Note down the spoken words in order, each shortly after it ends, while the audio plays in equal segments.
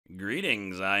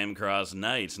Greetings, I am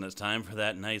CrossKnights, and it's time for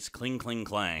that nice cling cling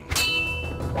clang.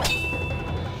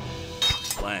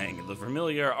 Clang, the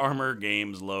familiar Armor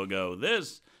Games logo.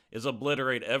 This is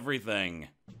Obliterate Everything,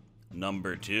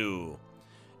 number 2.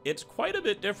 It's quite a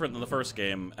bit different than the first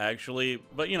game, actually,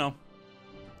 but you know,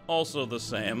 also the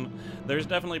same. There's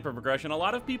definitely progression. A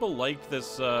lot of people liked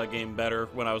this game better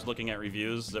when I was looking at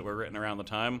reviews that were written around the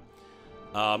time,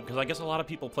 because I guess a lot of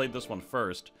people played this one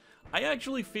first. I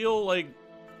actually feel like,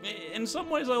 in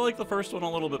some ways, I like the first one a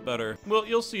little bit better. Well,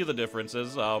 you'll see the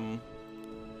differences.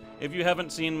 If you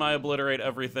haven't seen my Obliterate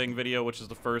Everything video, which is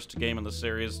the first game in the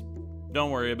series, don't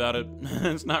worry about it.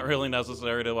 It's not really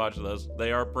necessary to watch this.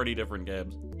 They are pretty different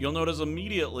games. You'll notice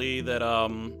immediately that,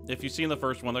 if you've seen the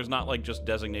first one, there's not, like, just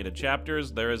designated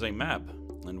chapters. There is a map,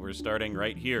 and we're starting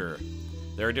right here.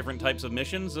 There are different types of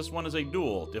missions. This one is a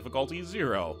duel, difficulty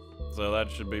 0. So that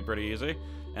should be pretty easy.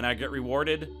 And I get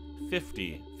rewarded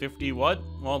 50. 50 what?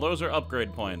 Well, those are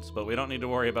upgrade points, but we don't need to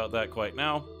worry about that quite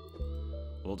now.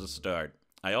 We'll just start.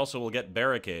 I also will get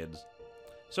barricades.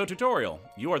 So, tutorial.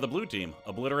 You are the blue team.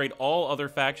 Obliterate all other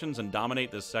factions and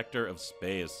dominate this sector of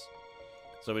space.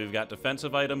 So we've got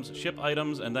defensive items, ship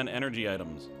items, and then energy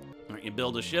items. All right, you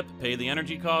build a ship, pay the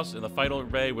energy costs, in the final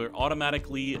array we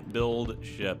automatically build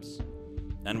ships.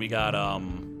 And we got,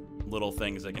 little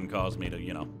things that can cause me to,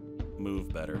 you know,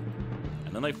 move better.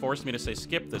 And then they forced me to say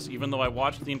skip this, even though I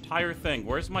watched the entire thing.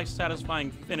 Where's my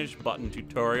satisfying finish button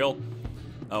tutorial?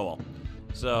 Oh well.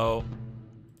 So,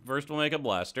 first we'll make a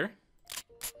blaster.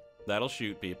 That'll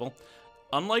shoot people.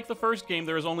 Unlike the first game,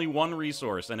 there is only one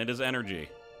resource, and it is energy.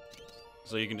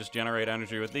 So you can just generate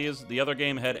energy with these. The other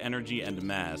game had energy and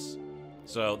mass.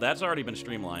 So that's already been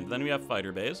streamlined. Then we have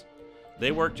fighter bays.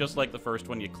 They work just like the first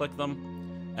one. You click them,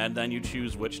 and then you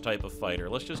choose which type of fighter.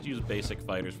 Let's just use basic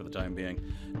fighters for the time being.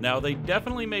 Now, they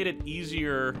definitely made it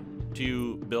easier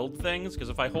to build things, because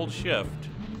if I hold shift,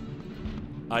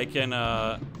 I can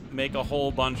make a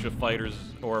whole bunch of fighters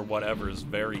or whatevers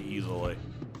very easily.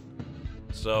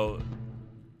 So,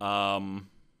 I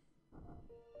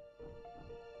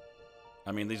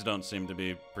mean, these don't seem to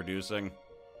be producing.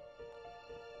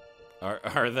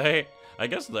 Are they? I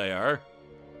guess they are.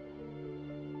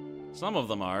 Some of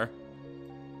them are.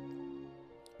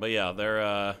 But yeah,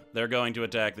 they're going to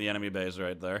attack the enemy base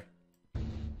right there.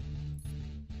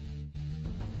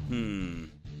 I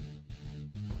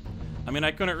mean,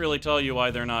 I couldn't really tell you why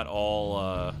they're not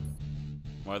all,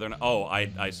 why they're not... Oh,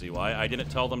 I see why. I didn't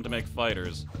tell them to make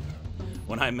fighters.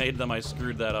 When I made them, I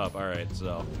screwed that up. Alright,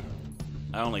 so...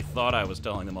 I only thought I was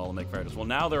telling them all to make fighters. Well,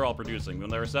 now they're all producing. When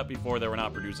they were set before, they were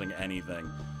not producing anything.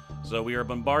 So we are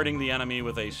bombarding the enemy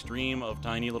with a stream of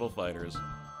tiny little fighters.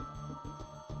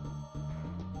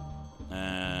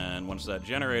 And once that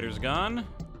generator's gone,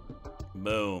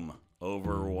 boom,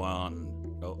 overrun.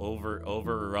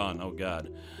 Oh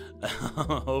god.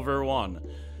 Overrun.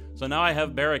 So now I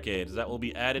have barricades that will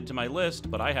be added to my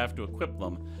list, but I have to equip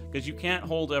them, because you can't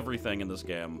hold everything in this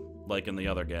game, like in the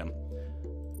other game.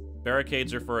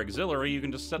 Barricades are for auxiliary. You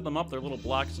can just set them up. They're little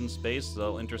blocks in space.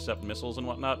 They'll intercept missiles and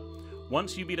whatnot.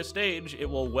 Once you beat a stage, it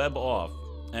will web off.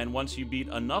 And once you beat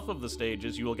enough of the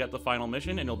stages, you will get the final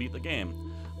mission and you'll beat the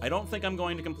game. I don't think I'm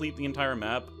going to complete the entire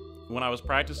map. When I was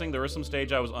practicing, there was some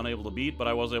stage I was unable to beat, but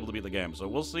I was able to beat the game. So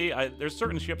we'll see. There's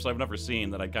certain ships I've never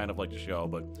seen that I'd kind of like to show,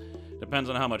 but depends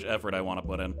on how much effort I want to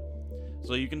put in.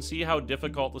 So you can see how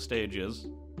difficult the stage is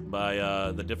by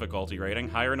the difficulty rating.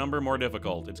 Higher number, more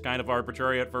difficult. It's kind of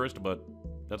arbitrary at first, but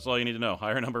that's all you need to know.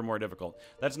 Higher number, more difficult.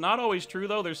 That's not always true,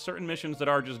 though. There's certain missions that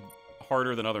are just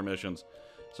harder than other missions.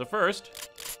 So first,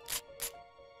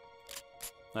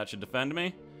 that should defend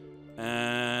me.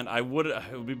 And it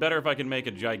would be better if I could make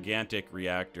a gigantic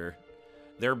reactor.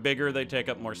 They're bigger, they take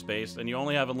up more space, and you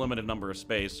only have a limited number of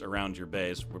space around your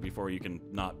base before you can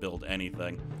not build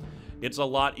anything. It's a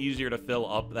lot easier to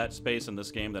fill up that space in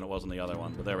this game than it was in the other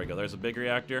one. But there we go. There's a big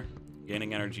reactor,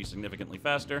 gaining energy significantly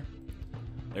faster.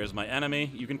 There's my enemy.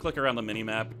 You can click around the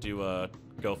mini-map to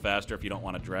go faster if you don't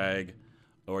want to drag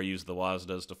or use the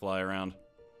WASDAs to fly around.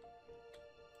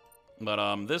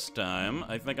 But this time,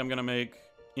 I think I'm going to make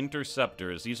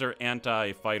interceptors. These are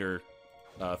anti-fighter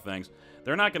things.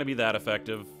 They're not going to be that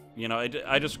effective. You know,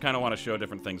 I just kind of want to show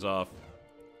different things off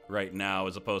right now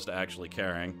as opposed to actually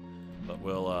caring. But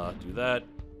we'll do that.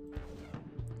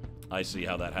 I see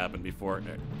how that happened before.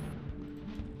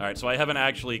 Alright, so I haven't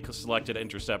actually selected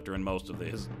interceptor in most of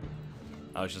these.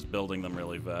 I was just building them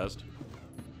really fast.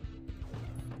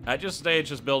 At this stage,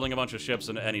 just building a bunch of ships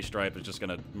in any stripe is just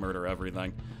going to murder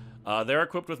everything. They're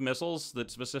equipped with missiles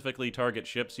that specifically target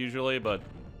ships usually, but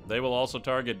they will also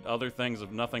target other things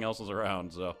if nothing else is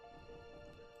around, so...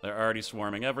 They're already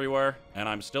swarming everywhere, and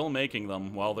I'm still making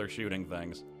them while they're shooting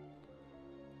things.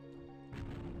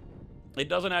 It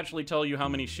doesn't actually tell you how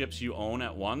many ships you own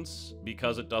at once,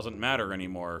 because it doesn't matter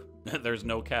anymore. There's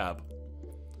no cap.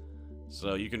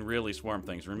 So you can really swarm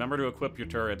things. Remember to equip your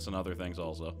turrets and other things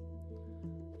also.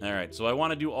 Alright, so I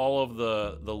want to do all of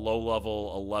the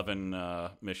low-level 11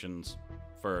 missions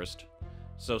first.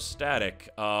 So static.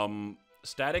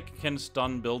 Static can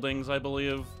stun buildings, I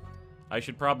believe. I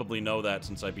should probably know that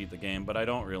since I beat the game, but I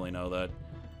don't really know that.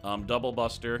 Double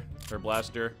buster, or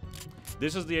blaster.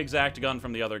 This is the exact gun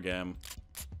from the other game.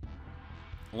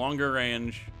 Longer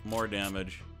range, more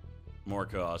damage, more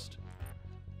cost.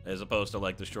 As opposed to,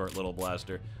 like, the short little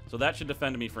blaster. So that should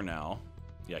defend me for now.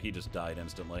 Yeah, he just died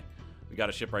instantly. We got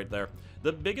a ship right there.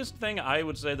 The biggest thing I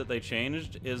would say that they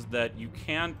changed is that you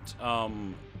can't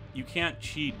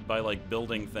cheat by, like,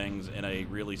 building things in a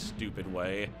really stupid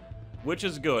way. Which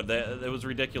is good. It was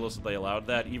ridiculous that they allowed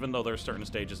that, even though there are certain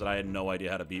stages that I had no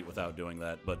idea how to beat without doing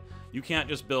that. But you can't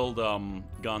just build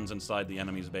guns inside the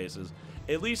enemy's bases.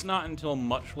 At least not until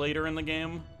much later in the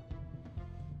game.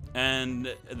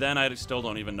 And then I still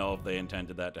don't even know if they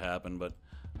intended that to happen. But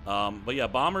yeah,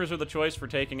 bombers are the choice for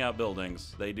taking out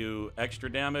buildings. They do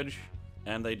extra damage,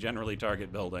 and they generally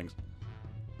target buildings.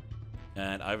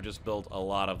 And I've just built a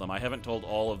lot of them. I haven't told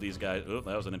all of these guys... Oop,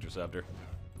 that was an interceptor.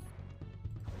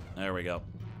 There we go.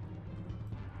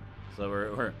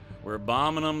 So we're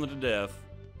bombing them to death.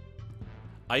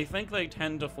 I think they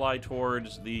tend to fly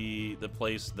towards the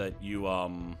place that you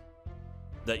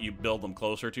build them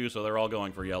closer to, so they're all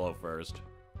going for yellow first.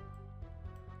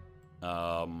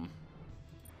 Now,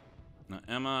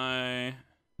 am I?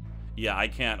 Yeah, I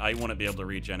can't. I wouldn't be able to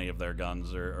reach any of their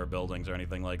guns or buildings or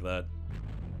anything like that.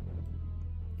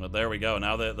 But there we go.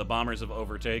 Now the bombers have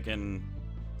overtaken.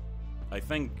 I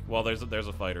think, well, there's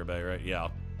a fighter bay, right? Yeah.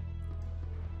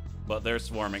 But they're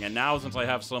swarming. And now, since I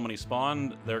have so many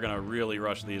spawned, they're going to really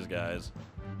rush these guys.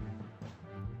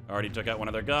 Already took out one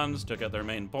of their guns, took out their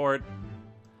main port.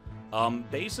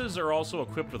 Bases are also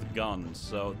equipped with guns.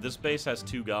 So this base has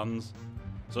 2 guns.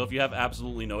 So if you have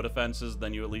absolutely no defenses,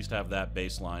 then you at least have that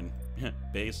baseline.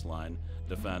 Baseline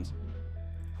defense.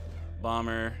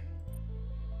 Bomber.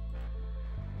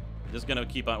 Just going to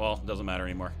keep on, well, it doesn't matter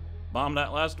anymore. Bomb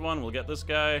that last one, we'll get this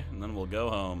guy, and then we'll go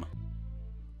home.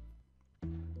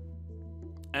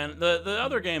 And the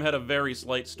other game had a very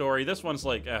slight story. This one's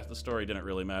like, the story didn't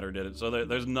really matter, did it? So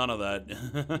there's none of that.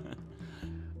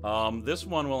 This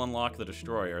one will unlock the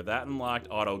Destroyer. That unlocked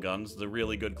auto guns, the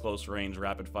really good close-range,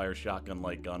 rapid-fire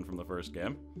shotgun-like gun from the first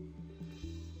game.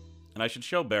 And I should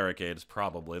show barricades,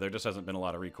 probably. There just hasn't been a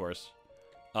lot of recourse.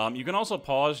 You can also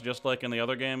pause, just like in the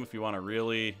other game, if you want to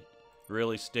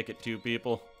really stick it to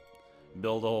people.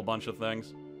 Build a whole bunch of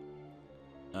things.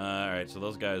 Alright, so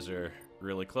those guys are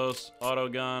really close. Auto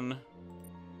gun.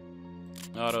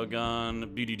 Auto gun.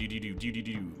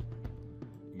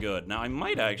 Good. Now, I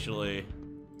might actually...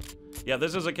 Yeah,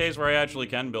 this is a case where I actually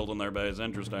can build in their base.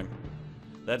 Interesting.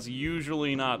 That's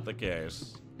usually not the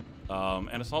case. And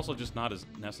it's also just not as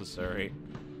necessary,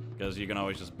 because you can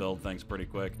always just build things pretty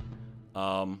quick.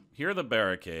 Here are the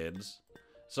barricades.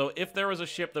 So if there was a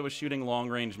ship that was shooting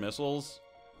long-range missiles...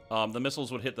 the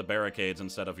missiles would hit the barricades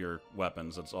instead of your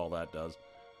weapons. That's all that does.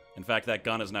 In fact, that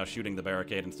gun is now shooting the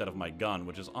barricade instead of my gun,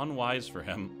 which is unwise for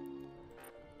him.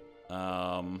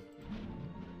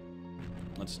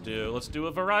 Let's do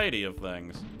a variety of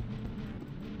things.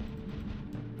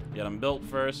 Get them built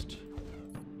first.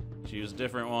 Choose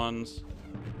different ones.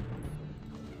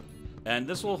 And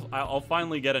this will... I'll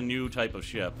finally get a new type of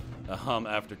ship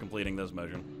after completing this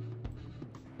mission.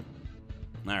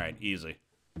 Alright, easy.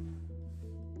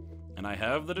 And I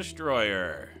have the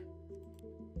Destroyer.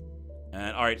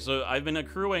 And, alright, so I've been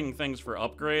accruing things for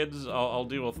upgrades. I'll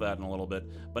deal with that in a little bit.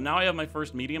 But now I have my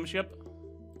first medium ship.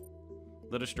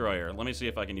 The Destroyer. Let me see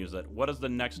if I can use that. What is the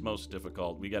next most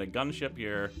difficult? We got a gunship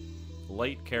here.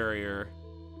 Light carrier.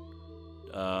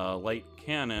 Light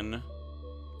cannon.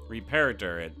 Repair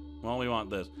turret. Well, we want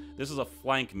this. This is a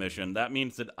flank mission. That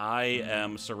means that I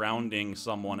am surrounding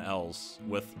someone else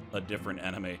with a different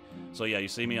enemy. So yeah, you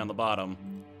see me on the bottom.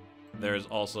 There's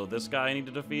also this guy I need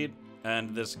to defeat,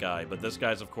 and this guy. But this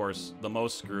guy's, of course, the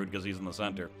most screwed because he's in the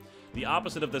center. The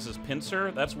opposite of this is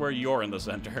pincer. That's where you're in the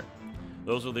center.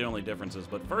 Those are the only differences.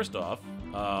 But first off,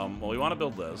 well, we want to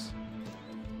build this.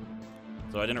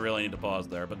 So I didn't really need to pause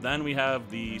there. But then we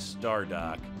have the Star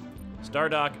Dock. Star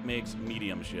Dock makes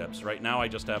medium ships. Right now I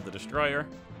just have the Destroyer.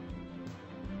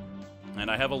 And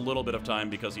I have a little bit of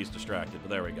time because he's distracted. But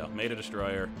there we go. Made a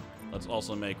Destroyer. Let's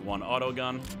also make one auto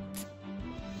gun.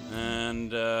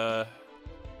 And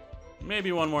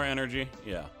maybe one more energy.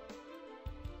 Yeah.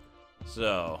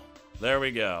 So, there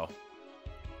we go.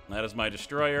 That is my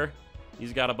destroyer.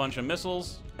 He's got a bunch of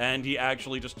missiles, and he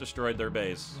actually just destroyed their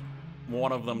base.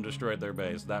 One of them destroyed their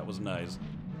base. That was nice.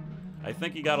 I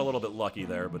think he got a little bit lucky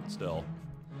there, but still.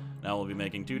 Now we'll be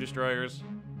making 2 destroyers.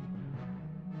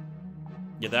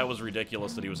 Yeah, that was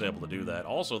ridiculous that he was able to do that.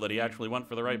 Also, that he actually went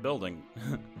for the right building.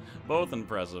 Both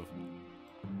impressive.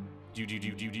 So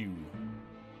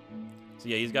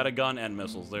yeah, he's got a gun and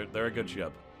missiles. They're a good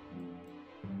ship.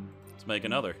 Let's make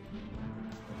another.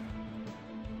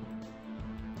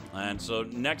 And so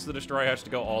next the destroyer has to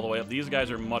go all the way up. These guys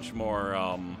are much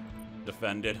more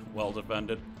defended, well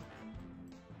defended.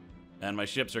 And my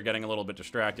ships are getting a little bit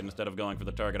distracted instead of going for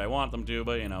the target I want them to,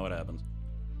 but you know what happens.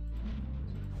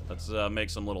 Let's make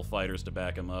some little fighters to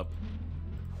back him up.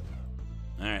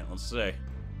 Alright, let's see.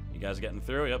 You guys getting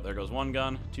through? Yep, there goes 1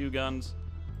 gun, 2 guns.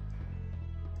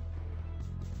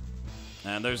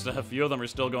 And there's a few of them are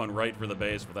still going right for the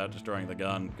base without destroying the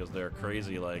gun, because they're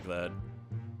crazy like that.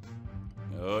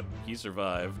 Oh, he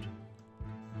survived.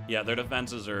 Yeah, their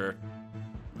defenses are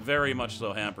very much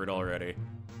so hampered already.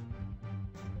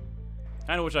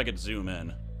 Kinda wish I could zoom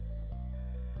in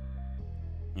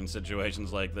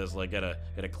situations like this, like get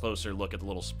a closer look at the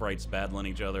little sprites battling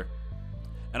each other.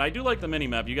 And I do like the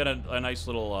minimap. You get a nice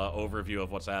little overview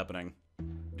of what's happening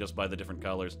just by the different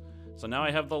colors. So now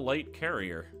I have the light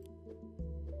carrier.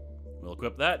 We'll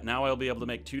equip that. Now I'll be able to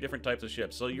make 2 different types of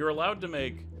ships. So you're allowed to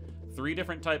make 3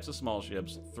 different types of small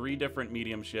ships, 3 different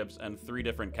medium ships, and 3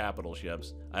 different capital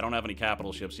ships. I don't have any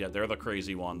capital ships yet. They're the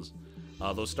crazy ones.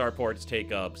 Those starports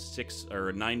take up 6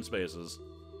 or 9 spaces.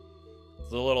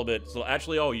 It's a little bit... So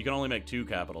actually, oh, you can only make 2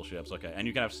 capital ships. Okay, and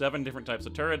you can have 7 different types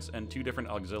of turrets and 2 different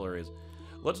auxiliaries.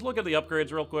 Let's look at the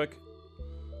upgrades real quick.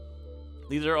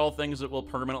 These are all things that will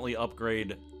permanently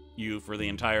upgrade you for the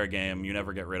entire game. You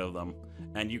never get rid of them.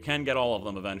 And you can get all of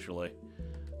them eventually.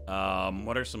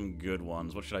 What are some good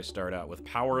ones? What should I start out with?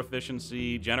 Power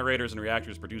efficiency. Generators and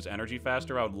reactors produce energy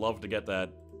faster. I would love to get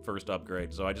that first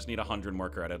upgrade, so I just need 100 more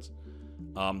credits.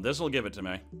 This will give it to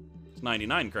me. It's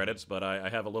 99 credits, but I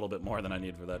have a little bit more than I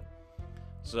need for that.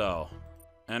 So,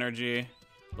 energy.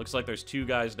 Looks like there's 2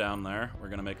 guys down there. We're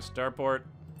gonna make a starport.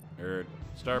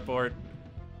 Starport.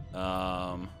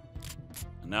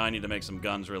 Now I need to make some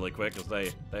guns really quick, because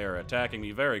they are attacking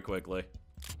me very quickly.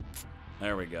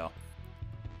 There we go.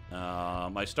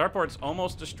 My starport's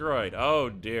almost destroyed. Oh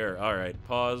dear. Alright,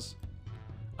 pause.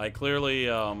 I clearly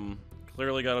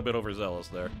got a bit overzealous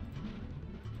there.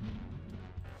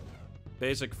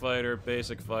 Basic fighter,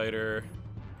 basic fighter,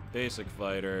 basic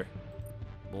fighter,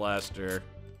 blaster.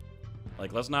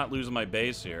 Like, let's not lose my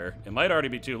base here. It might already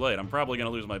be too late. I'm probably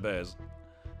gonna lose my base.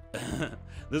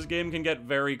 This game can get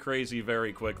very crazy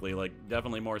very quickly, like,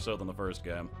 definitely more so than the first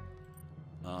game.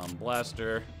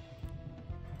 Blaster.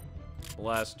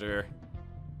 Blaster.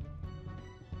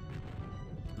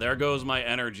 There goes my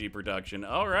energy production.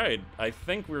 Alright, I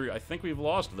think we've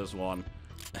lost this one.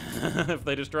 If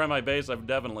they destroy my base, I've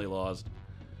definitely lost.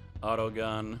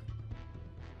 Autogun.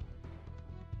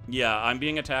 Yeah, I'm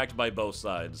being attacked by both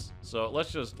sides. So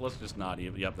let's just not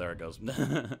even. Yep, there it goes.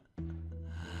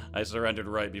 I surrendered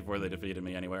right before they defeated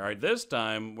me anyway. Alright, this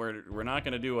time we're not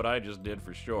gonna do what I just did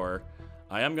for sure.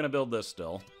 I am gonna build this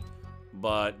still.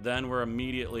 But then we're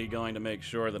immediately going to make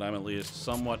sure that I'm at least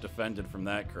somewhat defended from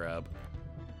that crab.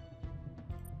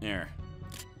 Here.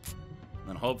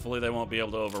 And hopefully they won't be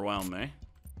able to overwhelm me.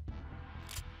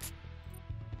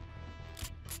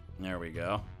 There we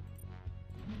go.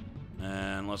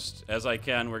 And let's, as I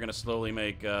can, we're gonna slowly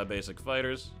make basic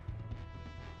fighters.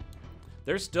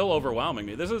 They're still overwhelming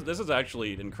me. This is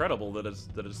actually incredible that it's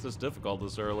this difficult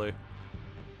this early.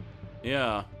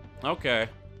 Yeah. Okay.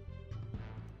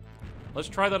 Let's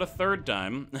try that a 3rd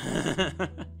time.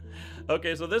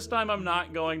 Okay, so this time I'm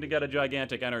not going to get a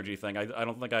gigantic energy thing. I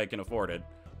don't think I can afford it.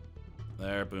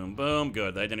 There, boom, boom.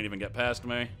 Good, they didn't even get past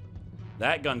me.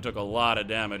 That gun took a lot of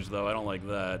damage, though. I don't like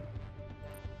that.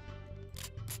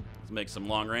 Let's make some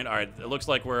long range. Alright, it looks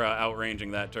like we're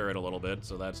outranging that turret a little bit,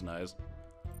 so that's nice.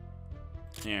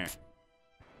 Here.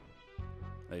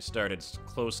 They started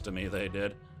close to me, they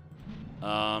did.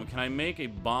 Can I make a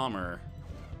bomber?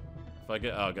 If I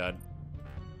get... Oh, God.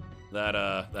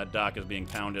 That dock is being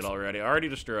pounded already. Already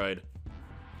destroyed.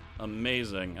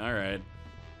 Amazing. Alright.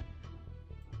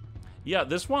 Yeah,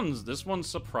 this one's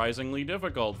surprisingly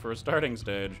difficult for a starting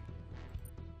stage.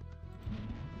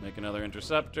 Make another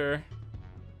interceptor.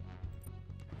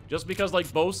 Just because,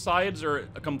 like, both sides are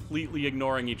completely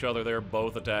ignoring each other. They're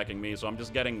both attacking me, so I'm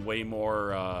just getting way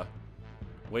more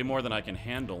than I can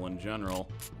handle in general.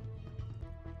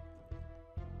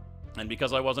 And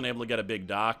because I wasn't able to get a big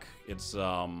dock, it's,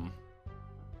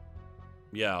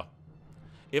 yeah.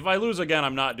 If I lose again,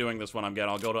 I'm not doing this one again.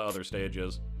 I'll go to other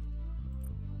stages.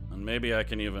 And maybe I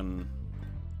can even...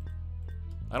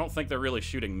 I don't think they're really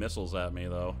shooting missiles at me,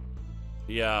 though.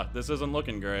 Yeah, this isn't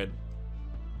looking great.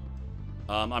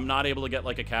 I'm not able to get,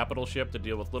 like, a capital ship to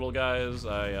deal with little guys.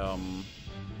 Although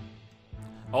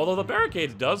the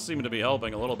barricades does seem to be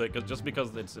helping a little bit, just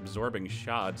because it's absorbing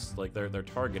shots. Like, they're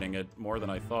targeting it more than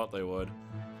I thought they would.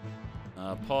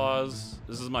 Pause.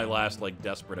 This is my last, like,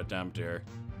 desperate attempt here.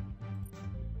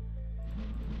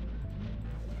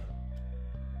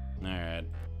 Alright.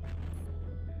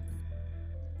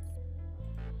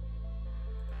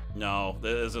 No,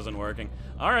 this isn't working.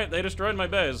 Alright, they destroyed my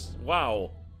base.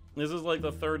 Wow. This is like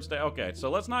the third stage. Okay, so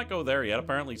let's not go there yet.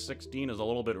 Apparently 16 is a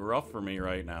little bit rough for me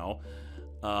right now.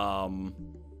 Are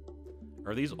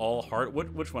these all hard?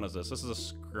 Which one is this? This is a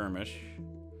skirmish.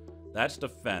 That's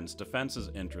defense. Defense is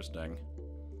interesting.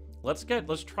 Let's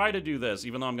try to do this,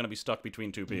 even though I'm going to be stuck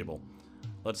between two people.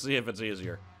 Let's see if it's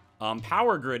easier.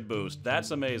 Power grid boost.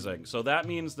 That's amazing. So that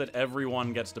means that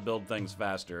everyone gets to build things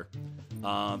faster.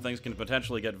 Things can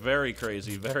potentially get very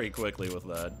crazy very quickly with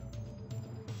that.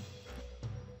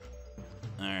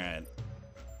 Alright.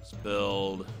 Let's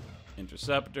build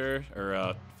interceptor,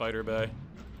 or fighter bay.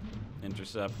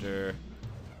 Interceptor.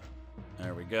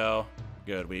 There we go.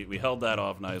 Good. We held that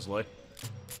off nicely.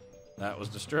 That was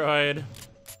destroyed.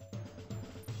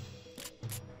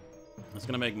 It's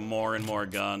gonna make more and more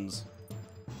guns.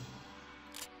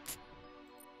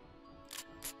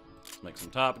 Let's make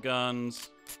some top guns.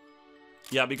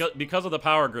 Yeah, because of the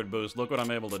power grid boost, look what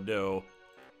I'm able to do.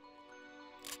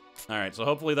 Alright, so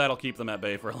hopefully that'll keep them at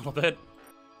bay for a little bit.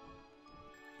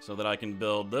 So that I can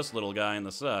build this little guy in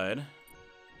the side.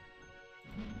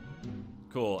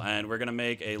 Cool, and we're gonna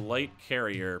make a light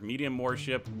carrier, medium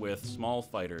warship with small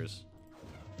fighters.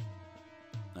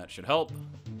 That should help.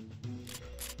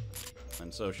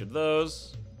 And so should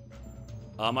those.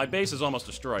 My base is almost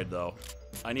destroyed, though.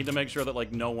 I need to make sure that,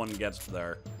 like, no one gets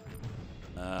there.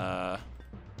 Oh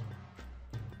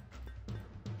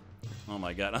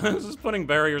my god, I'm just putting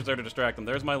barriers there to distract them.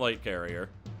 There's my light carrier.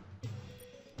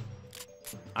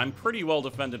 I'm pretty well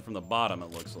defended from the bottom,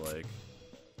 it looks like.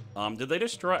 Did they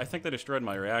destroy? I think they destroyed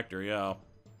my reactor, yeah.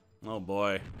 Oh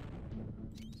boy.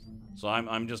 So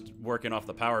I'm just working off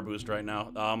the power boost right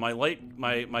now.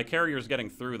 My carrier's getting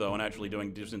through, though, and actually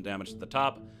doing decent damage to the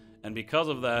top. And because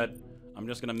of that, I'm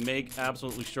just gonna make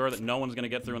absolutely sure that no one's gonna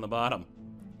get through in the bottom.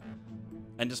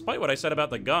 And despite what I said about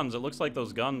the guns, it looks like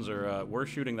those guns are, we're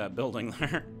shooting that building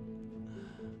there.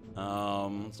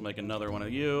 Let's make another one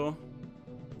of you.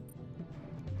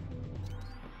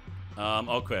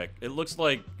 Oh, quick. It looks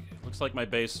like my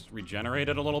base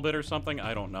regenerated a little bit or something.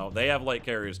 I don't know. They have light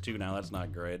carriers too now. That's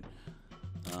not great.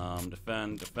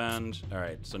 Defend. All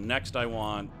right. So next I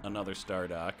want another star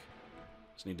dock.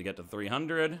 Just need to get to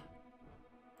 300.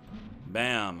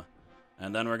 Bam.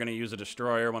 And then we're going to use a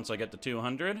destroyer once I get to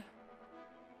 200.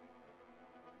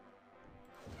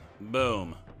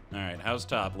 Boom. All right. How's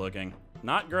top looking?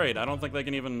 Not great. I don't think they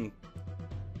can even...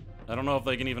 I don't know if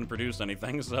they can even produce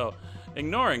anything, so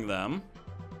ignoring them.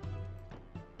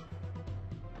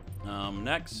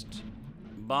 Next,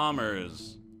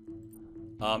 bombers.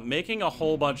 Making a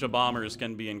whole bunch of bombers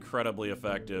can be incredibly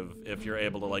effective if you're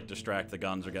able to, like, distract the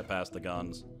guns or get past the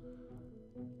guns.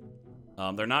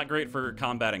 They're not great for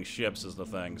combating ships is the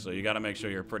thing, so you gotta make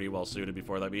sure you're pretty well suited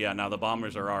before that. But yeah, now the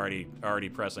bombers are already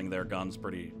pressing their guns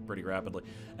pretty rapidly.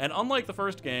 And unlike the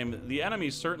first game, the enemy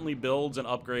certainly builds and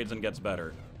upgrades and gets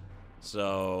better.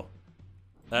 So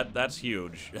that's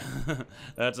huge.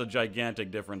 That's a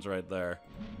gigantic difference right there.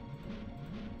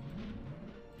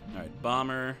 Alright,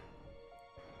 bomber.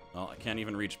 Well, I can't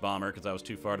even reach bomber because I was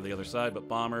too far to the other side, but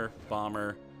bomber,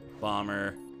 bomber,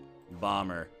 bomber,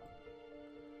 bomber.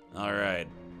 Alright.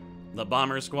 The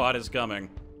bomber squad is coming.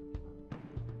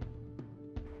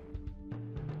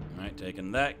 Alright,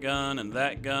 taking that gun and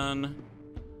that gun.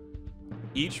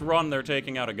 Each run they're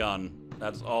taking out a gun.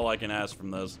 That's all I can ask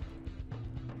from this.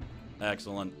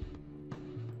 Excellent.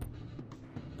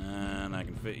 And I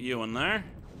can fit you in there.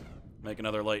 Make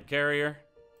another light carrier.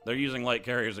 They're using light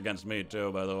carriers against me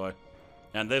too, by the way.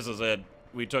 And this is it.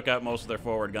 We took out most of their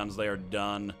forward guns. They are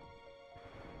done.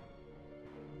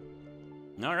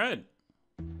 Alright.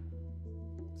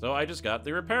 So I just got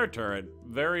the repair turret.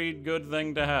 Very good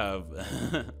thing to have.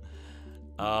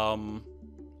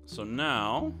 So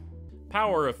now,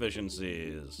 power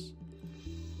efficiencies.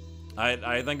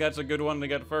 I think that's a good one to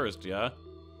get first, yeah?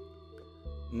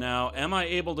 Now, am I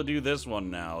able to do this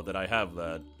one now that I have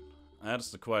that?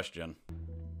 That's the question.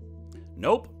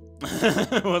 Nope.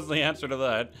 Was the answer to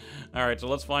that. Alright, so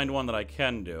let's find one that I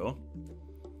can do.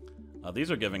 These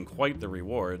are giving quite the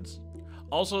rewards.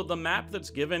 Also, the map that's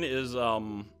given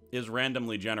is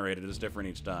randomly generated. It's different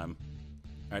each time.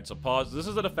 All right, so pause. This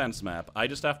is a defense map. I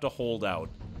just have to hold out.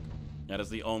 That is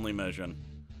the only mission.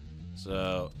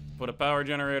 So, put a power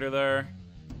generator there.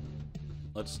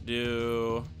 Let's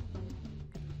do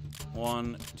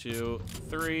 1, 2,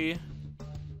 3.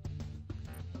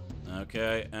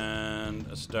 Okay, and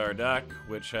a star deck,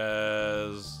 which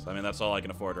has... I mean, that's all I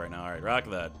can afford right now. All right, rock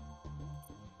that.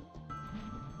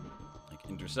 Like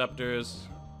interceptors.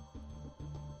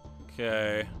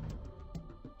 Okay.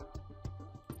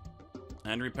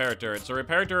 And repair turrets. So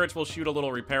repair turrets will shoot a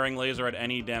little repairing laser at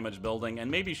any damaged building, and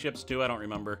maybe ships too, I don't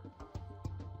remember.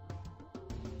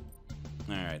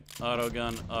 Alright, auto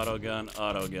gun, auto gun,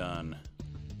 auto gun.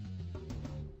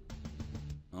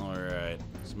 Alright,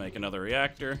 let's make another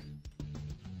reactor.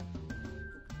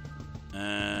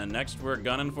 And next we're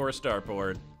gunning for a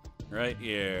starport. Right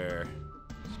here.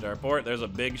 Starport, there's a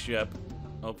big ship.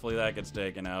 Hopefully that gets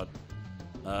taken out.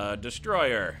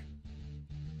 Destroyer.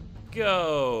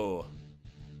 Go!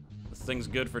 This thing's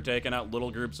good for taking out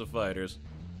little groups of fighters.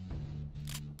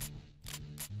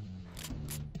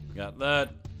 Got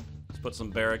that. Let's put some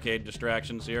barricade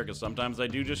distractions here, because sometimes I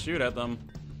do just shoot at them.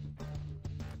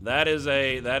 That is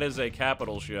a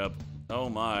capital ship. Oh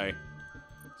my.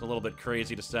 It's a little bit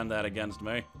crazy to send that against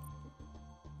me.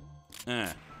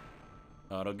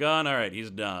 Auto gun. Alright, he's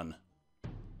done.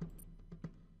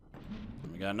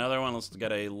 We got another one. Let's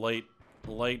get a light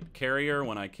carrier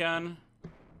when I can.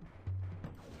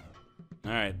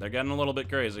 Alright, they're getting a little bit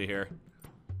crazy here.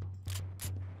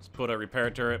 Let's put a repair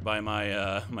turret by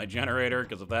my my generator,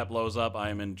 because if that blows up, I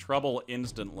am in trouble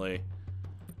instantly.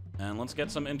 And let's get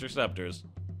some interceptors.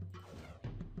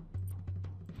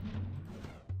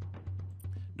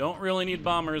 Don't really need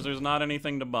bombers, there's not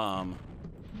anything to bomb.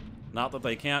 Not that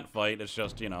they can't fight, it's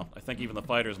just, you know, I think even the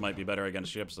fighters might be better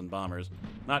against ships than bombers.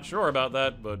 Not sure about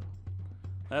that, but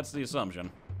that's the assumption.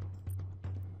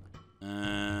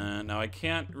 Now I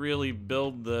can't really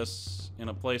build this in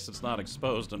a place that's not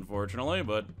exposed, unfortunately,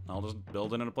 but I'll just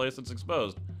build it in a place that's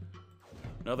exposed.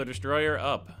 Another destroyer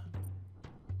up.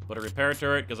 Put a repair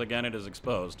turret, because again, it is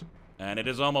exposed. And it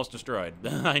is almost destroyed.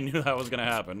 I knew that was going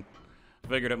to happen.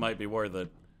 Figured it might be worth it.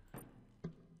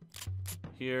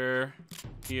 Here,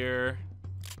 here,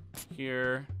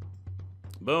 here.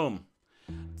 Boom.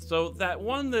 So that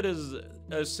one that is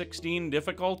a 16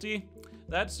 difficulty,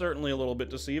 that's certainly a little bit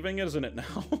deceiving, isn't it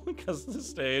now? Because this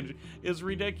stage is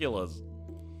ridiculous.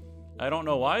 I don't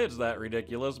know why it's that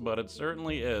ridiculous, but it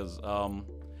certainly is.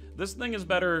 This thing is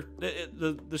better.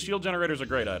 The shield generator is a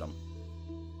great item.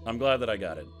 I'm glad that I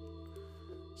got it.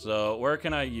 So where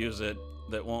can I use it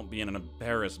that won't be an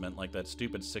embarrassment like that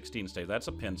stupid 16 stage? That's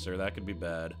a pincer. That could be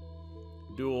bad.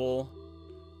 Duel.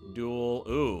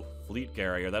 Ooh, fleet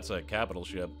carrier. That's a capital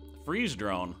ship. Freeze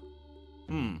drone.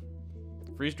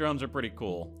 Freeze drones are pretty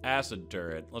cool. Acid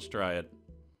turret. Let's try it.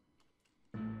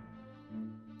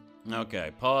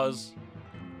 Okay, pause.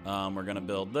 We're gonna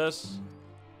build this.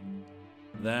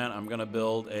 Then I'm gonna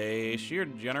build a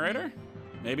shield generator.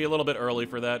 Maybe a little bit early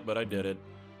for that, but I did it.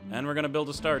 And we're gonna build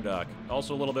a star dock.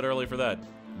 Also a little bit early for that,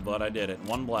 but I did it.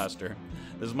 One blaster.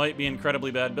 This might be an incredibly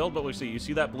bad build, but we'll see. You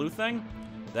see that blue thing?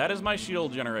 That is my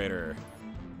shield generator.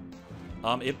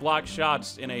 It blocks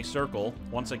shots in a circle.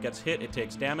 Once it gets hit, it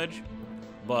takes damage,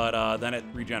 but then it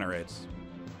regenerates.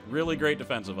 Really great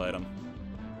defensive item.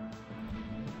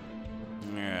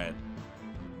 Alright.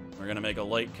 We're gonna make a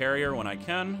light carrier when I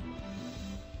can.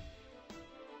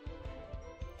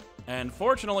 And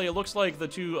fortunately, it looks like the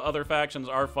two other factions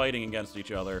are fighting against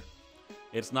each other.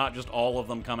 It's not just all of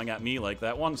them coming at me like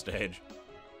that one stage.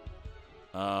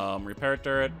 Repair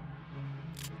turret,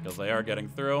 because they are getting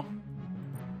through.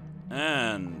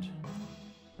 And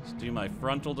let's do my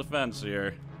frontal defense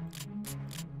here.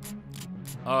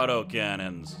 Auto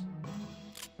cannons.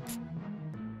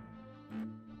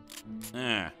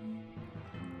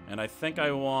 And I think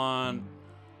I want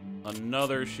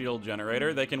another shield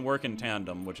generator. They can work in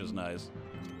tandem, which is nice.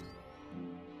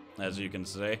 As you can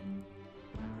see.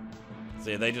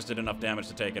 See, they just did enough damage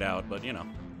to take it out, but you know.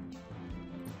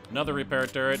 Another repair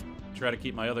turret. Try to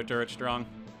keep my other turret strong.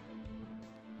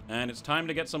 And it's time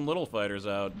to get some little fighters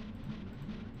out.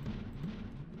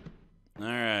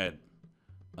 Alright.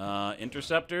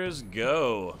 Interceptors,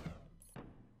 go.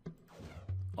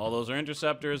 All those are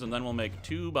interceptors, and then we'll make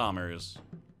 2 bombers.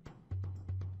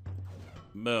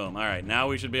 Boom. Alright, now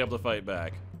we should be able to fight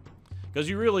back. Because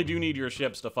you really do need your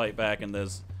ships to fight back in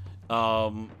this.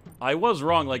 I was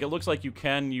wrong. Like, it looks like you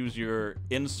can use your...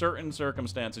 In certain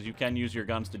circumstances, you can use your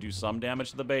guns to do some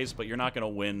damage to the base, but you're not going to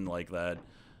win like that.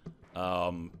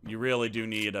 You really do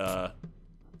need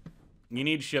You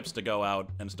need ships to go out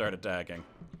and start attacking.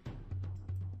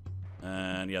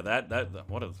 And yeah,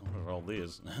 what are all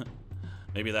these?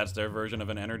 Maybe that's their version of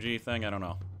an energy thing? I don't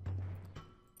know.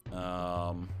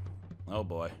 Oh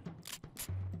boy.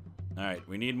 Alright,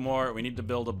 we need more. We need to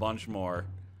build a bunch more.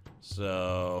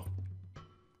 So,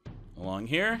 along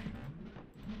here.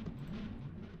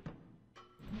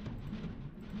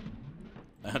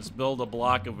 Let's build a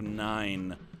block of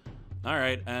 9.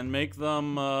 Alright, and make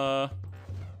them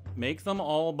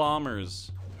all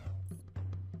bombers.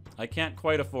 I can't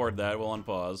quite afford that. We'll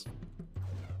unpause.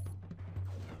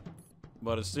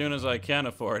 But as soon as I can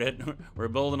afford it, we're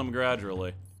building them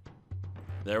gradually.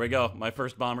 There we go. My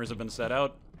first bombers have been set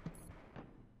out.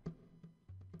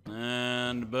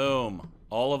 And boom.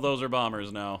 All of those are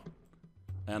bombers now.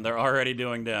 And they're already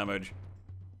doing damage.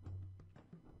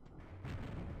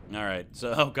 Alright,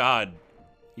 so, oh god.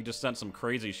 He just sent some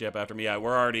crazy ship after me. Yeah,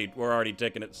 we're already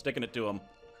sticking it to him.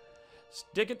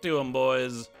 Stick it to him,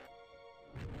 boys.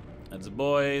 That's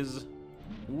boys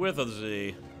with a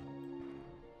Z.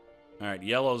 Alright,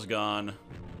 yellow's gone.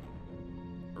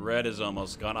 Red is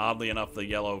almost gone. Oddly enough, the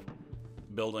yellow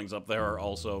buildings up there are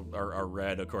also are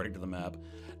red according to the map.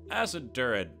 Acid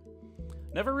turret.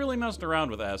 Never really messed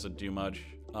around with acid too much.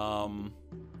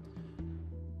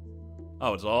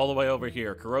 Oh, it's all the way over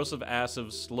here. Corrosive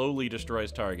acid slowly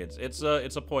destroys targets. It's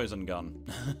a poison gun.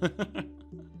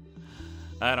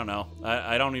 I don't know.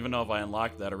 I don't even know if I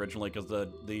unlocked that originally because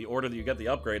the order that you get the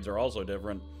upgrades are also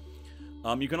different.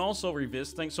 You can also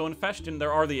revisit things. So infestion,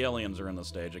 there are the aliens are in the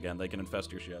stage again. They can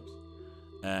infest your ships.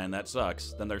 And that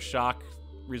sucks. Then there's shock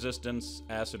resistance,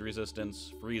 acid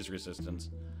resistance, freeze resistance.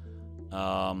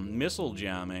 Missile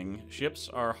jamming. Ships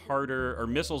are harder, or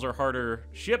missiles are harder.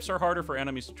 Ships are harder for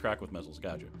enemies to track with missiles.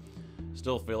 Gotcha.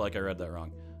 Still feel like I read that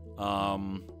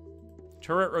wrong.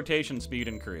 Turret rotation speed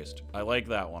increased. I like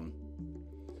that one.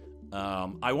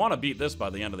 I want to beat this by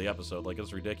the end of the episode. Like,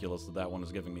 it's ridiculous that that one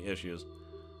is giving me issues.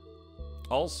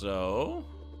 Also,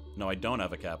 no, I don't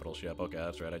have a capital ship. Okay,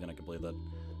 that's right. I didn't complete that.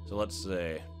 So let's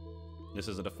see. This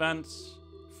is a defense,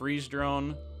 freeze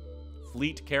drone,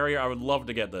 fleet carrier. I would love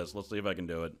to get this. Let's see if I can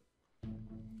do it.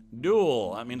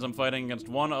 Duel. That means I'm fighting against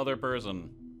one other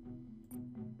person.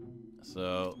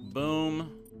 So,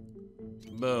 boom,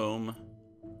 boom,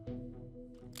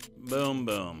 boom,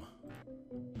 boom.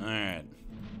 All right.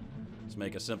 Let's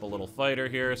make a simple little fighter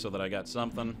here so that I got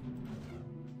something.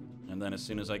 And then as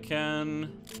soon as I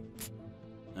can...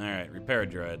 Alright, repair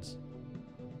droids.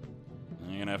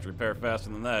 I'm gonna have to repair faster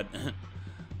than that.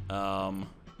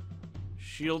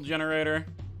 Shield generator.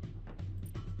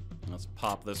 Let's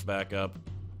pop this back up.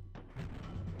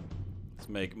 Let's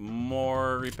make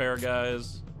more repair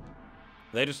guys.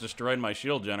 They just destroyed my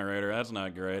shield generator. That's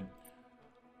not great.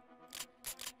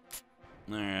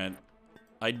 Alright.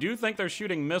 I do think they're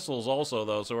shooting missiles also,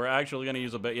 though, so we're actually gonna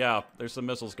use a bit... Yeah, there's some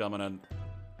missiles coming in.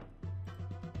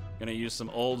 Gonna use some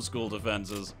old school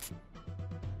defenses.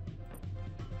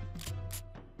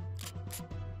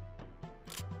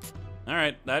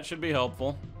 Alright, that should be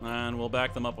helpful. And we'll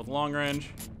back them up with long range.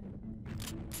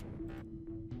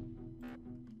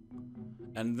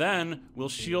 And then we'll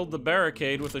shield the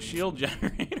barricade with a shield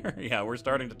generator. Yeah, we're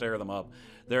starting to tear them up.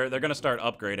 They're gonna start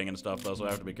upgrading and stuff, though, so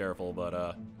I have to be careful,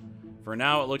 but for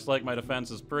now it looks like my defense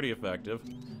is pretty effective.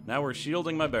 Now we're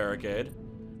shielding my barricade.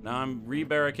 Now I'm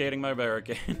re-barricading my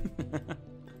barricade.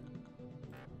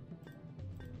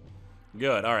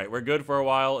 Good. Alright, we're good for a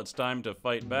while. It's time to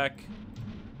fight back.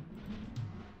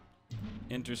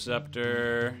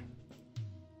 Interceptor.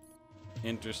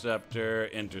 Interceptor.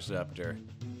 Interceptor.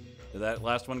 Did that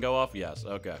last one go off? Yes.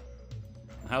 Okay.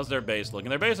 How's their base looking?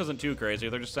 Their base isn't too crazy.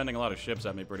 They're just sending a lot of ships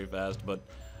at me pretty fast, but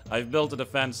I've built a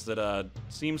defense that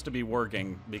seems to be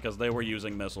working because they were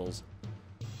using missiles.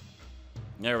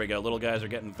 There we go. Little guys are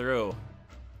getting through.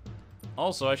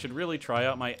 Also, I should really try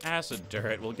out my acid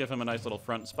turret. We'll give him a nice little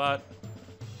front spot.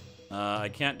 I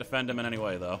can't defend him in any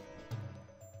way, though.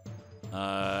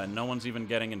 No one's even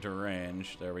getting into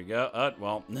range. There we go.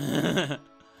 Well.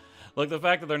 Look, the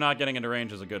fact that they're not getting into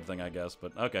range is a good thing, I guess.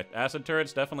 But, okay. Acid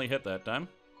turrets definitely hit that time.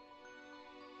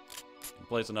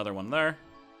 Place another one there.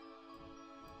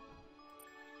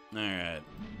 Alright.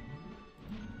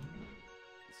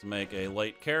 Let's make a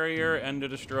light carrier and a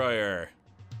destroyer.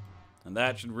 And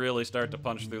that should really start to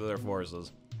punch through their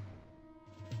forces.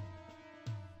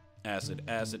 Acid,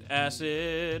 acid,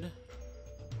 acid.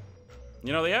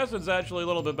 You know, the acid's actually a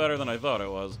little bit better than I thought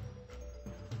it was.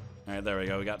 Alright, there we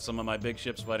go. We got some of my big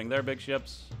ships fighting their big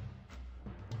ships.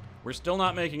 We're still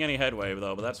not making any headway,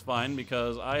 though, but that's fine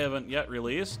because I haven't yet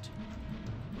released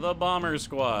the Bomber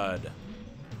Squad.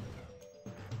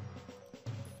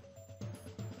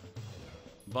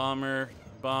 Bomber,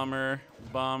 bomber,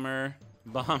 bomber,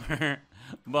 bomber,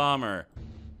 bomber.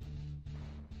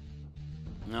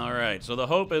 Alright, so the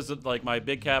hope is that, like, my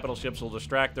big capital ships will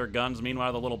distract their guns.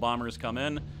 Meanwhile, the little bombers come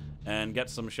in and get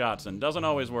some shots in. Doesn't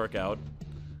always work out,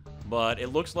 but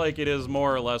it looks like it is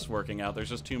more or less working out. There's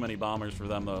just too many bombers for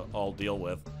them to all deal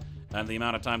with. And the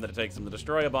amount of time that it takes them to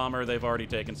destroy a bomber, they've already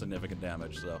taken significant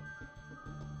damage, so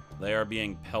they are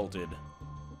being pelted.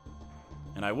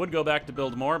 And I would go back to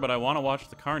build more, but I want to watch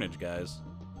the carnage, guys.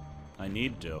 I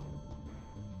need to.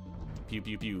 Pew,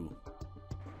 pew, pew.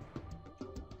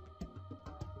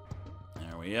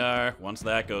 There we are. Once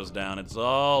that goes down, it's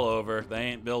all over. They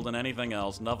ain't building anything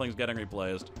else. Nothing's getting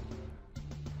replaced.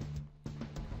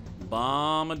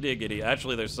 Bomb-a-diggity.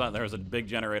 Actually, there's a big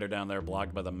generator down there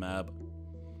blocked by the map.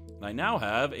 And I now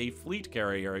have a fleet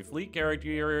carrier. A fleet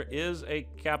carrier is a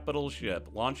capital ship.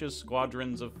 Launches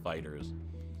squadrons of fighters.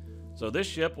 So this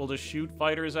ship will just shoot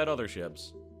fighters at other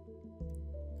ships.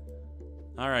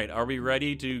 Alright, are we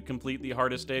ready to complete the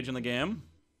hardest stage in the game?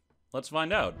 Let's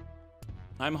find out.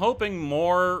 I'm hoping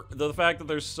more the fact that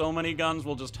there's so many guns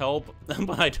will just help,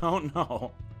 but I don't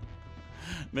know.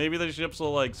 Maybe the ships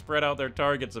will, like, spread out their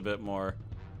targets a bit more.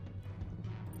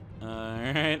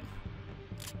 Alright.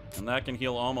 And that can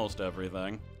heal almost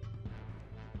everything.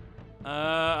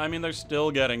 I mean, they're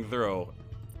still getting through.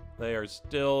 They are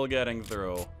still getting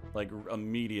through. Like,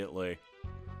 immediately.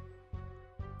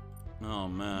 Oh,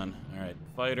 man. Alright,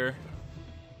 fighter.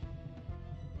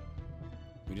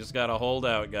 We just gotta hold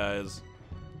out, guys.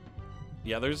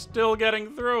 Yeah, they're still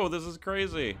getting through. This is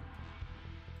crazy.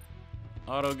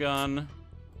 Autogun.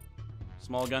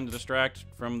 Small gun to distract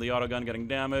from the autogun getting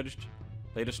damaged.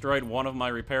 They destroyed one of my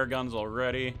repair guns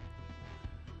already.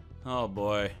 Oh,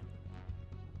 boy.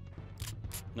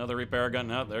 Another repair gun.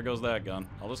 Oh, there goes that gun.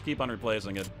 I'll just keep on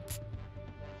replacing it.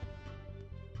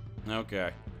 Okay.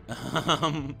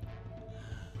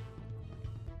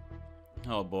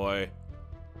 Oh, boy.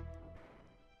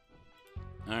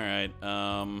 Alright,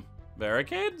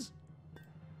 barricades?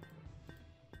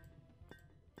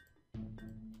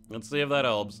 Let's see if that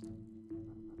helps.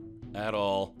 At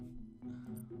all.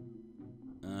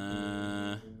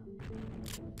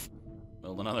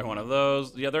 Build another one of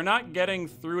those. Yeah, they're not getting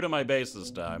through to my base this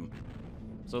time.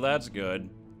 So that's good.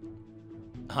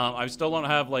 I still don't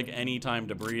have, like, any time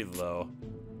to breathe, though.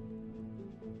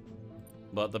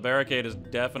 But the barricade is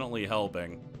definitely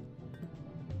helping.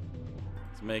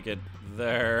 Let's make it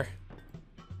there.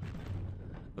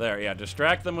 There, yeah,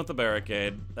 distract them with the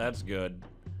barricade. That's good.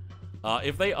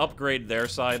 If they upgrade their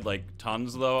side, like,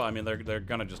 tons, though, I mean, they're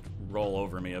gonna just roll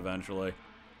over me eventually.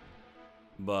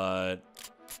 But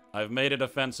I've made a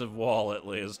defensive wall, at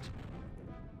least.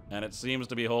 And it seems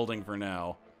to be holding for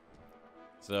now.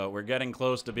 So we're getting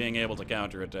close to being able to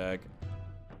counterattack.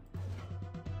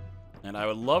 And I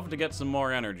would love to get some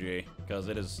more energy, because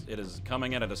it is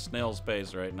coming in at a snail's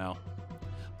pace right now.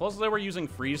 Plus, they were using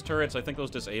freeze turrets. I think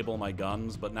those disable my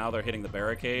guns, but now they're hitting the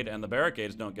barricade, and the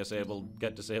barricades don't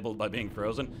get disabled by being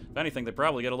frozen. If anything, they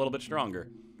probably get a little bit stronger.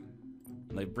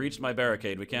 And they've breached my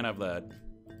barricade. We can't have that.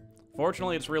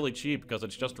 Fortunately, it's really cheap, because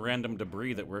it's just random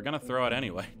debris that we're gonna throw out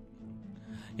anyway.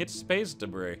 It's space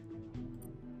debris.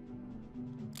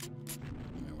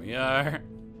 There we are.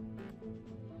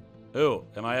 Ooh,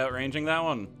 am I outranging that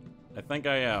one? I think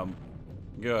I am.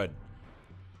 Good.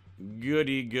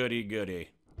 Goody, goody, goody.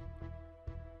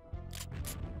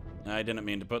 I didn't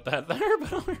mean to put that there,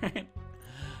 but alright.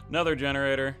 Another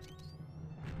generator.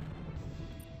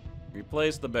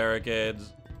 Replace the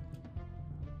barricades.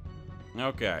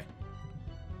 Okay.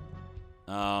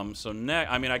 So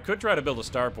next, I mean, I could try to build a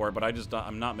starport, but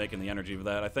I'm not making the energy for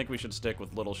that. I think we should stick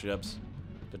with little ships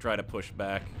to try to push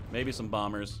back. Maybe some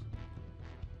bombers.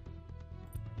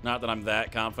 Not that I'm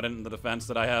that confident in the defense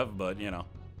that I have, but, you know.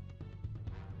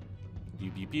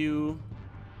 Pew, pew, pew.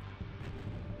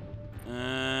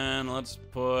 And let's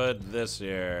put this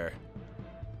here.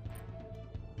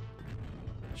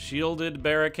 Shielded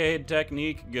barricade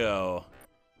technique, go.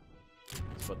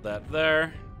 Let's put that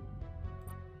there.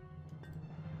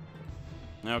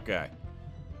 Okay.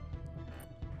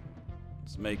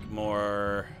 Let's make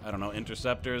more, I don't know,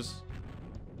 interceptors.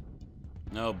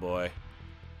 Oh boy.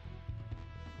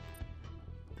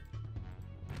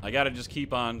 I gotta just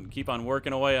keep on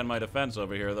working away on my defense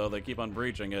over here, though. They keep on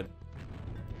breaching it.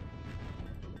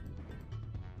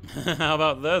 How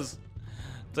about this?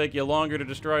 Take you longer to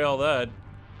destroy all that.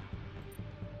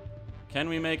 Can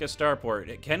we make a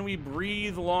starport? Can we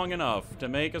breathe long enough to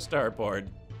make a starport?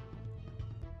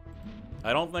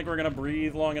 I don't think we're gonna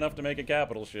breathe long enough to make a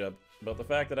capital ship. But the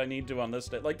fact that I need to on this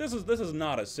stage, like, this is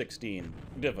not a 16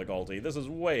 difficulty. This is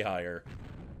way higher.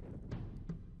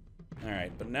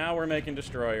 Alright, but now we're making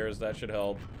destroyers. That should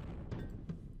help.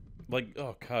 Like,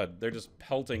 oh god, they're just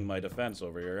pelting my defense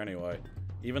over here anyway.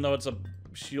 Even though it's a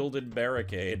shielded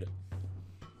barricade.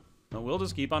 But we'll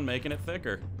just keep on making it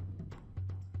thicker.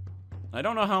 I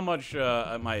don't know how much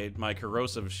my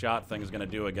corrosive shot thing is going to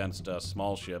do against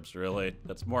small ships, really.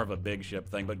 That's more of a big ship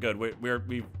thing, but good.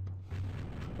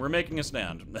 We're making a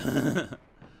stand.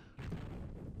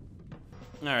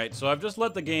 Alright, so I've just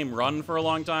let the game run for a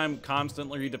long time,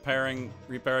 constantly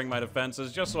repairing my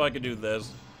defenses, just so I could do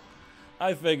this.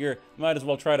 I figure, might as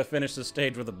well try to finish this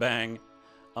stage with a bang.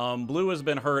 Blue has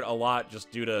been hurt a lot just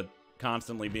due to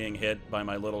constantly being hit by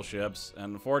my little ships,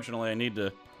 and unfortunately I need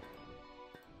to...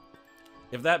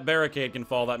 If that barricade can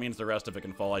fall, that means the rest of it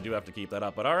can fall. I do have to keep that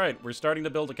up, but alright, we're starting to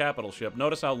build a capital ship.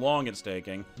 Notice how long it's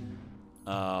taking.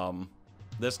 That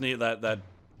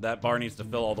bar needs to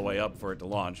fill all the way up for it to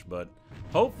launch, but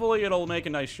hopefully it'll make a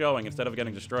nice showing instead of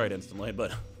getting destroyed instantly,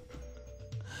 but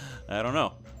I don't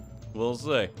know. We'll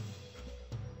see.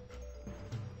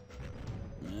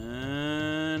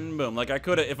 And boom. Like, I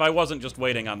could have, if I wasn't just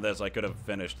waiting on this, I could have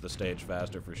finished the stage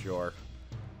faster for sure.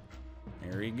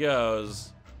 Here he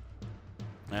goes.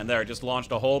 And there, just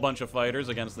launched a whole bunch of fighters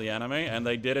against the enemy, and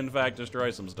they did in fact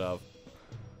destroy some stuff.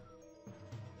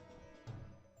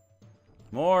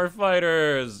 More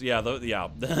fighters! Yeah, yeah.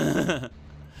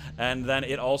 And then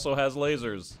it also has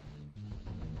lasers.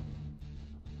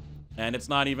 And it's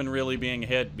not even really being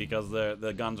hit because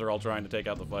the guns are all trying to take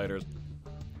out the fighters.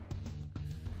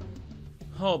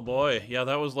 Oh boy, yeah,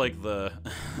 that was like the...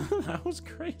 that was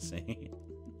crazy.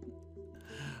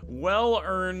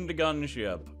 Well-earned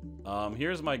gunship.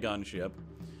 Here's my gunship.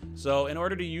 So, in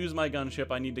order to use my gunship,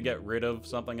 I need to get rid of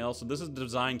something else. So this is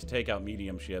designed to take out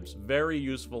medium ships. Very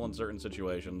useful in certain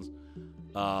situations.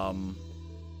 I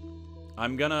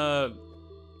am gonna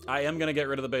get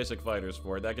rid of the basic fighters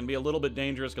for it. That can be a little bit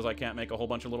dangerous because I can't make a whole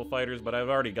bunch of little fighters, but I've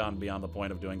already gone beyond the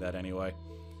point of doing that anyway.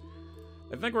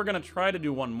 I think we're gonna try to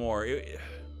do one more.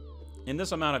 In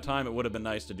this amount of time, it would have been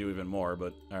nice to do even more,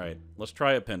 but alright. Let's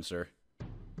try a pincer.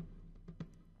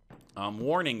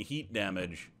 Warning, heat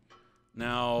damage.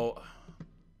 Now,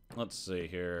 let's see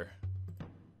here.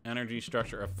 Energy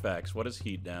structure effects. What is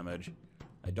heat damage?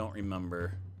 I don't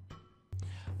remember.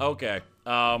 Okay,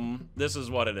 this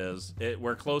is what it is.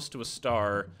 We're close to a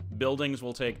star. Buildings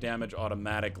will take damage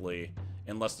automatically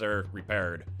unless they're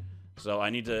repaired. So I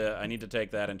need to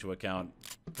take that into account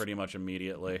pretty much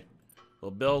immediately.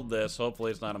 We'll build this.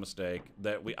 Hopefully it's not a mistake.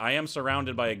 I am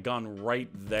surrounded by a gun right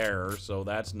there, so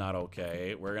that's not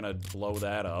okay. We're gonna blow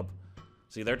that up.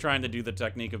 See, they're trying to do the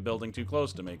technique of building too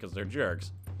close to me because they're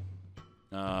jerks.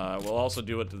 We'll also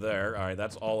do it to there. All right,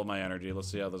 that's all of my energy. Let's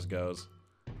see how this goes.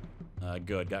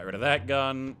 Good. Got rid of that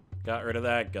gun. Got rid of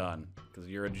that gun because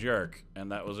you're a jerk,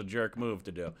 and that was a jerk move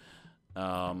to do.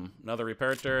 Another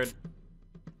repair turret.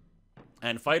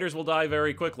 And fighters will die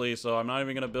very quickly, so I'm not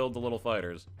even going to build the little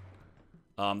fighters.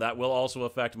 That will also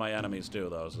affect my enemies too,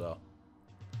 though, so...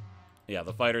 Yeah,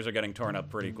 the fighters are getting torn up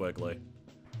pretty quickly.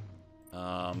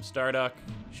 Starduck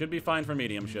should be fine for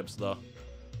medium ships, though.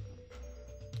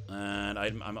 And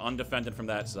I'm undefended from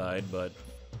that side, but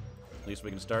at least we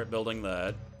can start building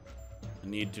that. I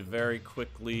need to very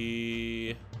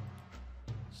quickly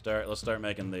let's start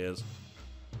making these.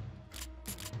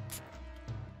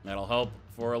 That'll help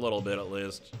for a little bit, at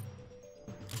least.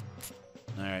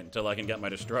 Alright, until I can get my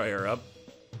destroyer up.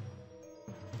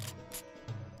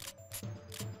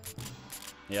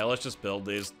 Yeah, let's just build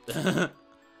these.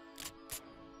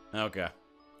 Okay.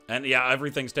 And yeah,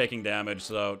 everything's taking damage,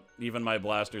 so even my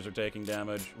blasters are taking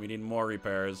damage. We need more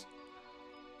repairs.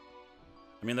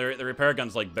 I mean, the repair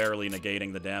gun's like barely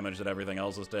negating the damage that everything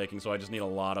else is taking, so I just need a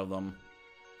lot of them.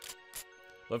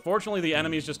 But fortunately, the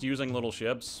enemy's just using little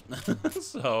ships,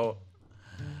 so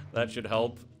that should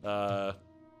help. That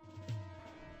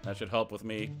should help with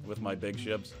me, with my big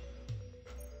ships.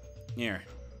 Here.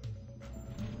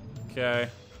 Okay.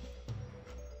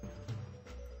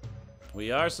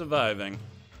 We are surviving.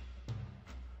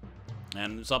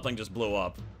 And something just blew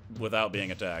up without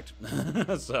being attacked.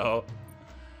 So,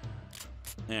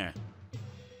 yeah.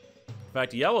 In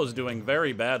fact, yellow's doing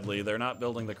very badly. They're not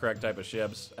building the correct type of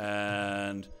ships,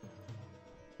 and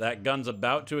that gun's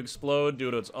about to explode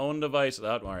due to its own device. Oh,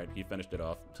 alright, he finished it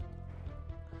off.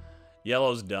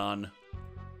 Yellow's done.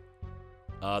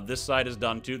 This side is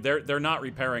done too. They're not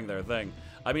repairing their thing.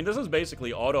 I mean, this is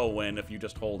basically auto win if you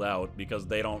just hold out because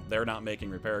they're not making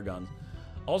repair guns.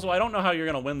 Also, I don't know how you're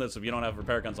gonna win this if you don't have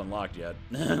repair guns unlocked yet.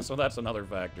 So that's another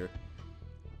factor.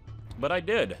 But I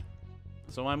did.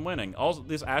 So I'm winning. Also,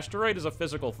 this asteroid is a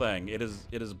physical thing. It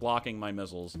is blocking my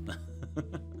missiles.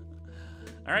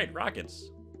 Alright, rockets.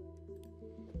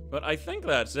 But I think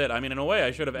that's it. I mean, in a way,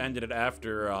 I should have ended it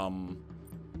after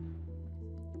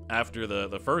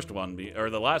the first one, or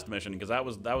the last mission, because that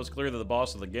was clearly the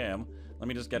boss of the game. Let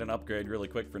me just get an upgrade really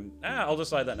quick for... I'll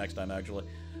decide that next time, actually.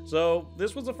 So,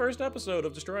 this was the first episode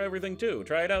of Destroy Everything 2.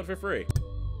 Try it out for free.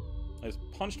 I just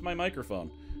punched my microphone.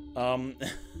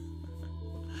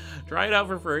 Try it out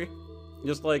for free.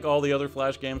 Just like all the other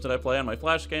Flash games that I play on my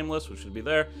Flash game list, which should be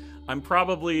there. I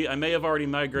may have already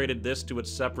migrated this to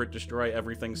its separate Destroy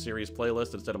Everything series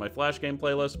playlist instead of my Flash game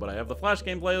playlist, but I have the Flash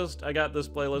game playlist. I got this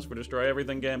playlist for Destroy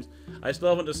Everything games. I still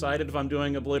haven't decided if I'm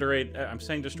doing Obliterate... I'm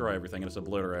saying Destroy Everything, and it's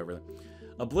Obliterate Everything.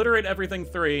 Obliterate Everything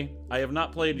 3, I have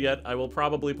not played yet. I will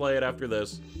probably play it after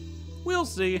this. We'll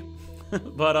see.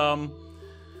 But,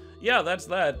 yeah, that's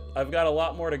that. I've got a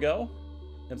lot more to go.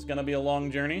 It's gonna be a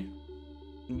long journey,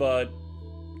 but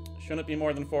shouldn't be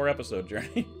more than 4-episode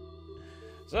journey.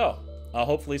 So, I'll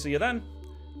hopefully see you then.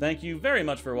 Thank you very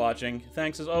much for watching.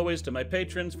 Thanks as always to my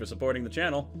patrons for supporting the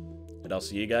channel. And I'll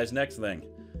see you guys next thing,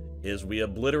 as we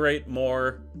obliterate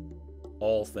more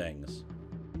all things.